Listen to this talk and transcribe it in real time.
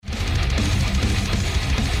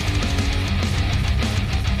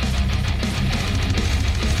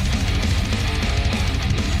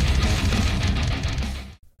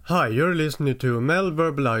Hi, you're listening to Mel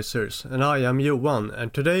Verbalizers, and I am Johan,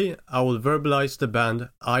 and today I will verbalize the band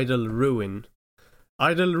Idle Ruin.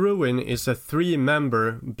 Idle Ruin is a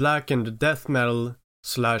 3-member blackened death metal /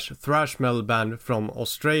 thrash metal band from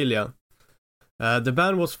Australia. The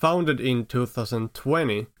band was founded in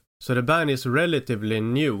 2020, so the band is relatively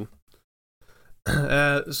new.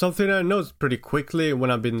 Something I noticed pretty quickly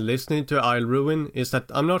when I've been listening to Idle Ruin is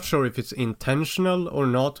that I'm not sure if it's intentional or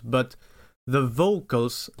not, but the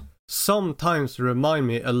vocals sometimes remind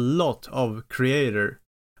me a lot of Creator.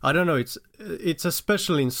 I don't know, it's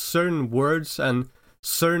especially in certain words and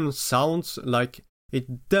certain sounds, like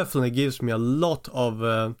it definitely gives me a lot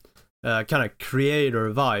of kind of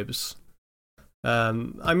Creator vibes.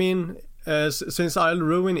 Since Idle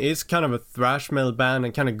Ruin is kind of a thrash metal band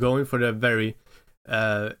and kind of going for the very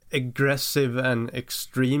aggressive and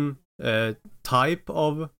extreme type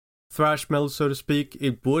of thrash metal, so to speak,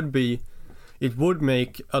 it would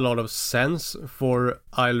make a lot of sense for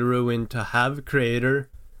Idle Ruin to have Creator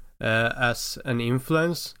as an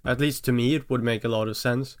influence. At least to me, it would make a lot of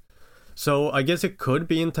sense. So I guess it could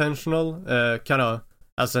be intentional, kind of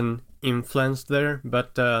as an influence there,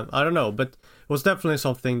 but I don't know. But it was definitely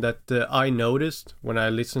something that I noticed when I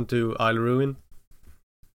listened to Idle Ruin.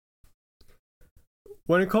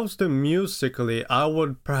 When it comes to musically, I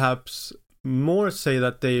would perhaps more say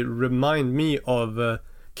that they remind me of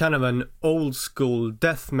kind of an old school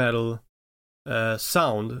death metal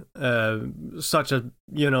sound, such as,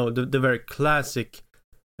 the very classic,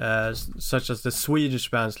 such as the Swedish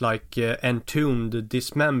bands like Entombed,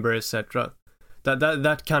 Dismember, etc.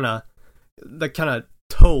 That kind of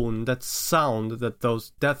tone, that sound that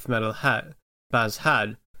those death metal bands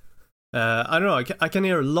had. I don't know. I can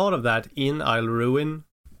hear a lot of that in Idle Ruin,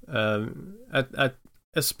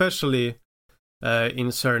 especially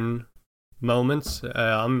in certain moments.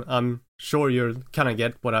 I'm sure you'll kind of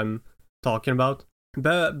get what I'm talking about.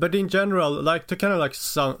 But in general, like to kind of like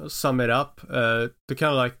sum it up, to kind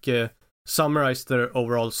of like summarize their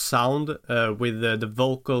overall sound with the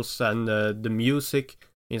vocals and the music,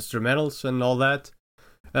 instrumentals and all that.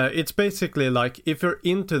 It's basically like if you're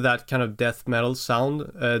into that kind of death metal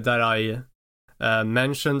sound that I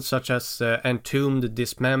mentioned, such as Entombed,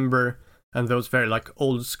 Dismember, and those very like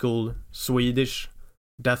old school Swedish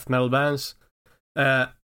death metal bands,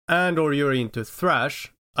 and or you're into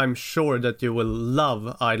thrash, I'm sure that you will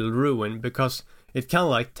love Idle Ruin, because it kind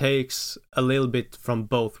of like takes a little bit from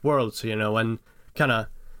both worlds, and kind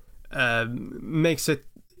of makes it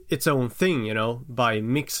its own thing, by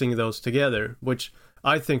mixing those together, which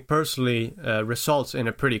I think personally results in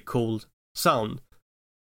a pretty cool sound.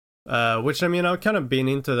 Which, I've kind of been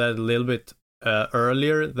into that a little bit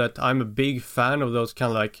earlier, that I'm a big fan of those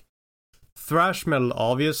kind of like thrash metal,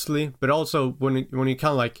 obviously, but also when you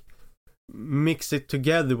kind of like mix it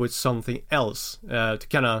together with something else to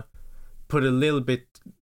kind of put a little bit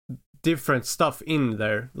different stuff in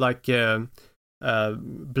there, like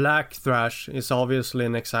black thrash is obviously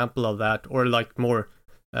an example of that, or like more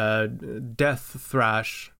death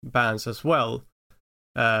thrash bands as well,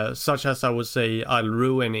 such as I would say Idle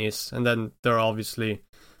Ruin is, and then there are obviously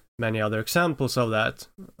many other examples of that,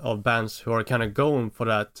 of bands who are kind of going for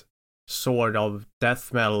that sort of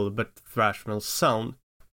death metal but thrash metal sound.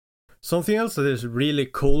 Something else that is really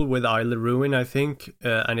cool with Idle Ruin, I think,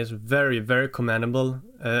 and is very, very commendable,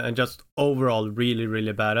 and just overall really,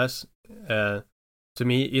 really badass to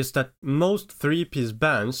me, is that most 3-piece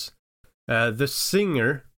bands, the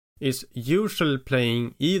singer is usually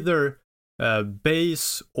playing either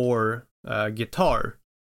bass or guitar,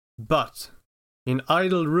 but in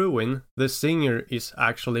Idle Ruin, the singer is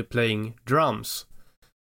actually playing drums.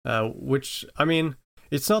 Which,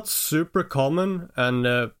 it's not super common,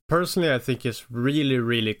 and personally I think it's really,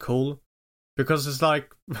 really cool, because it's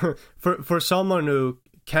like, for someone who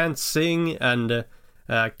can't sing and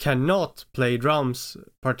cannot play drums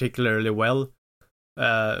particularly well,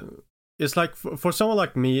 it's like, for someone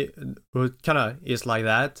like me, who kind of is like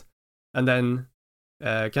that, and then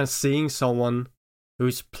can seeing someone who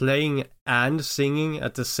is playing and singing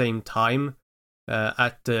at the same time,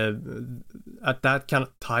 at that kind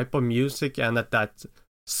of type of music and at that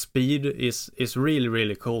speed is really,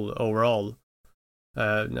 really cool overall,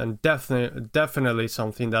 and definitely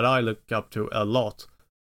something that I look up to a lot.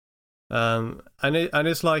 And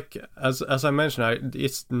it's like, as I mentioned,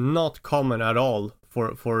 it's not common at all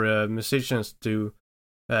for musicians to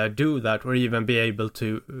do that, or even be able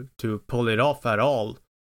to pull it off at all.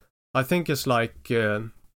 I think it's like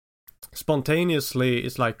spontaneously,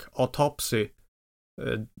 it's like Autopsy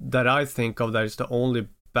that I think of, that is the only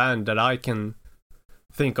band that I can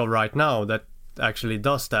think of right now that actually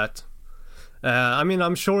does that. I mean,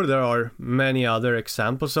 I'm sure there are many other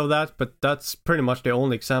examples of that, but that's pretty much the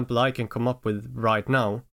only example I can come up with right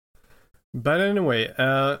now. But anyway,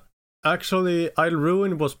 actually, I'll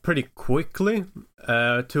Ruin was pretty quickly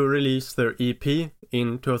to release their EP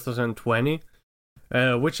in 2020,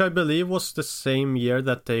 which I believe was the same year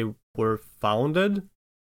that they were founded.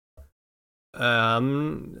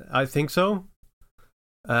 I think so.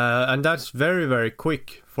 And that's very, very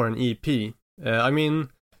quick for an EP. I mean,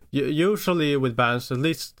 usually with bands, at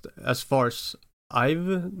least as far as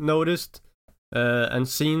I've noticed and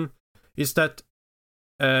seen, is that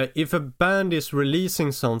if a band is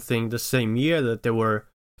releasing something the same year that they were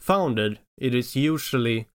founded, it is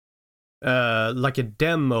usually like a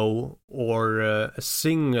demo or a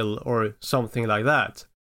single or something like that.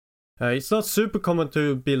 It's not super common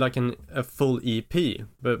to be like a full EP,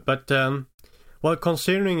 but well,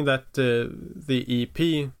 considering that the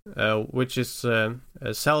EP, which is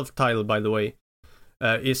self-titled by the way,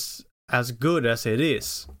 is as good as it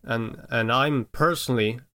is, and I'm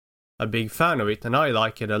personally a big fan of it, and I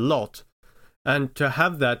like it a lot. And to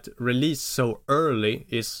have that released so early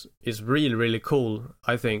is really, really cool,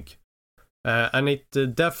 I think. And it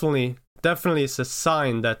definitely is a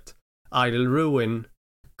sign that Idle Ruin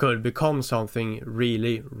could become something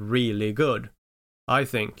really, really good, I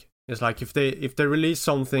think. It's like if they release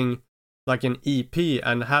something like an EP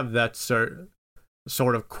and have that sort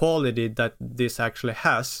of quality that this actually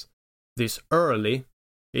has this early,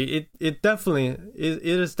 it is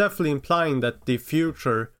definitely implying that the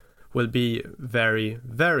future will be very,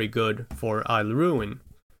 very good for Idle Ruin.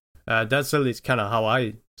 That's at least kind of how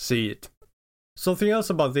I see it. Something else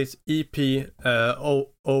about this EP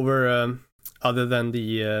over other than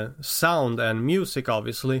the sound and music,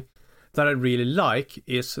 obviously, that I really like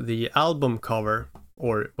is the album cover,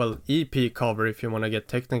 or well, EP cover if you want to get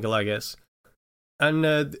technical, I guess. And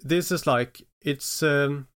this is like, it's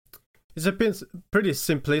a pretty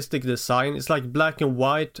simplistic design. It's like black and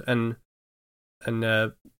white and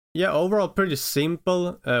yeah, overall pretty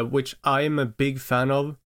simple, which I'm a big fan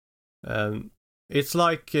of. It's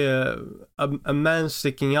like a man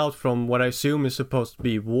sticking out from what I assume is supposed to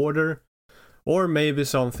be water, or maybe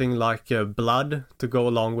something like blood to go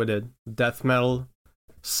along with the death metal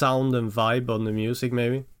sound and vibe on the music,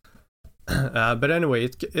 maybe. But anyway,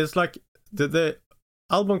 it's like the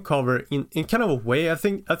album cover in kind of a way. I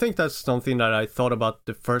think that's something that I thought about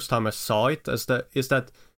the first time I saw it, is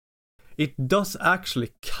that it does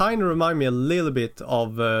actually kind of remind me a little bit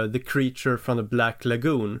of the creature from the Black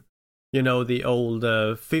Lagoon. You know, the old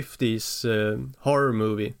 50s horror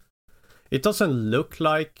movie. It doesn't look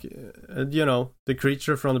like, the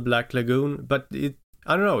creature from the Black Lagoon, but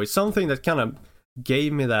I don't know, it's something that kind of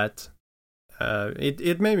gave me that.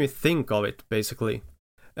 It made me think of it, basically.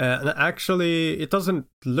 And actually, it doesn't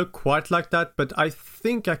look quite like that, but I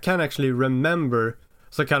think I can actually remember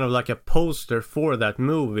some kind of like a poster for that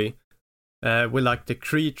movie, with like the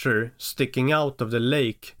creature sticking out of the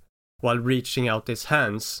lake while reaching out his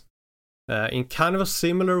hands. In kind of a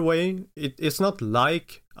similar way. It's not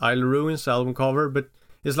like Idle Ruin's album cover, but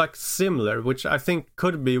it's like similar, which I think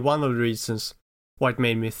could be one of the reasons why it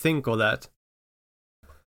made me think of that.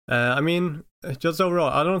 I mean, just overall,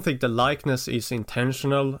 I don't think the likeness is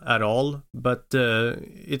intentional at all, but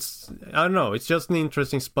it's, I don't know, it's just an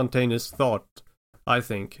interesting spontaneous thought, I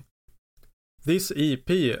think. This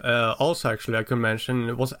EP, also actually I could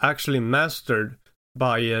mention, was actually mastered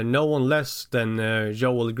by no one less than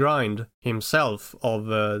Joel Grind himself of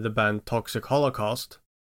the band Toxic Holocaust,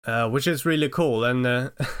 which is really cool. And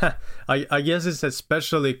I guess it's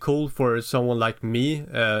especially cool for someone like me,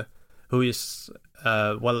 who is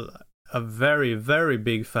a very, very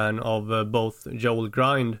big fan of both Joel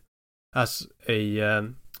Grind as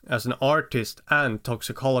an artist and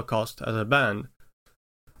Toxic Holocaust as a band.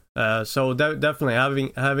 So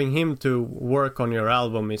definitely having him to work on your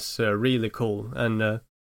album is really cool, and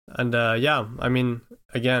yeah, I mean,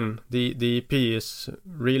 again, the EP is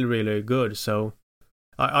really, really good. So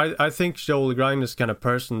I think Joel Grind is kind of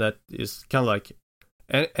person that is kind of like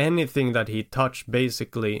anything that he touched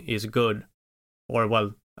basically is good, or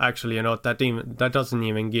well, actually, that doesn't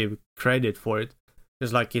even give credit for it.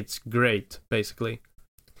 It's like it's great, basically.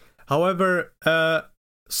 However,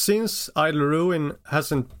 since Idle Ruin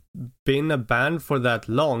hasn't been a band for that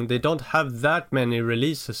long, they don't have that many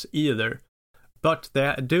releases either, but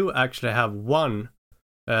they do actually have one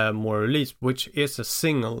more release, which is a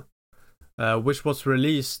single, which was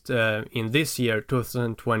released in this year,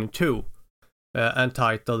 2022,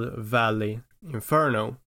 entitled Valley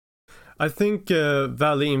Inferno. I think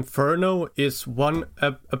Valley Inferno is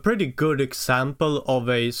a pretty good example of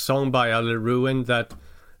a song by Idle Ruin that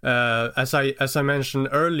as I mentioned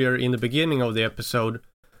earlier in the beginning of the episode,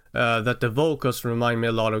 that the vocals remind me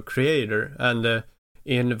a lot of Creator, and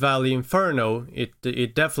in Valley Inferno it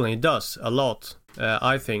definitely does a lot,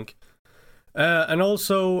 I think. And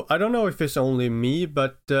also, I don't know if it's only me,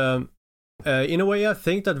 but in a way I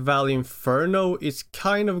think that Valley Inferno is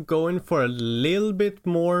kind of going for a little bit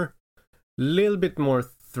more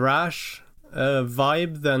thrash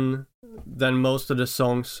vibe than most of the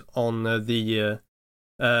songs on the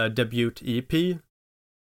debut EP.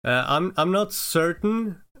 I'm not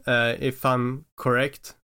certain if I'm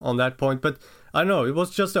correct on that point, but I don't know, it was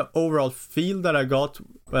just the overall feel that I got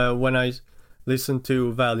when I listened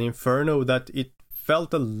to Valley Inferno, that it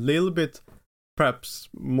felt a little bit perhaps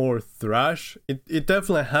more thrash. It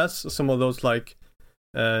definitely has some of those like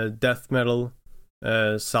death metal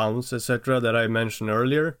sounds, etc., that I mentioned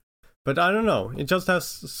earlier, but I don't know, it just has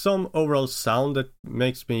some overall sound that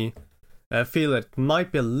makes me feel it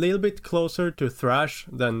might be a little bit closer to thrash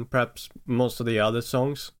than perhaps most of the other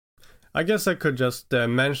songs. I guess I could just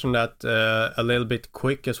mention that a little bit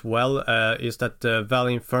quick as well, is that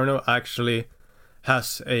Valley Inferno actually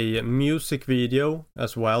has a music video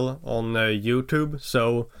as well on YouTube,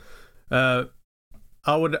 so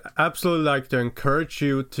I would absolutely like to encourage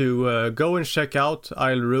you to go and check out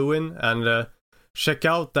I'll Ruin, and check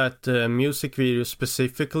out that music video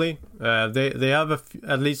specifically. They have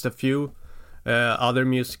at least a few other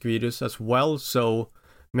music videos as well, so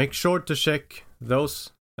make sure to check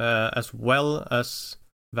those as well as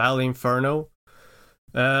Valley Inferno,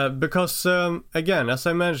 because again, as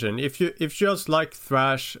I mentioned, if you just like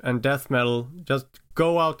thrash and death metal, just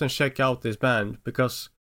go out and check out this band, because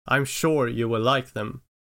I'm sure you will like them.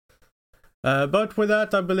 But with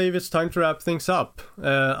that, I believe it's time to wrap things up.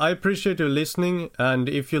 I appreciate you listening, and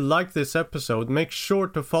if you like this episode, make sure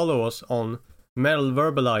to follow us on Metal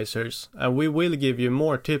Verbalizers, and we will give you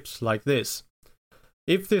more tips like this.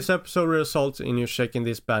 If this episode results in you checking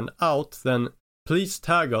this band out, then please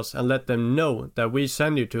tag us and let them know that we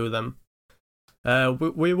send you to them.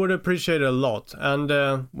 We would appreciate it a lot,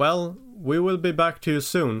 and well, we will be back to you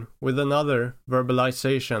soon with another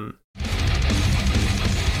verbalization.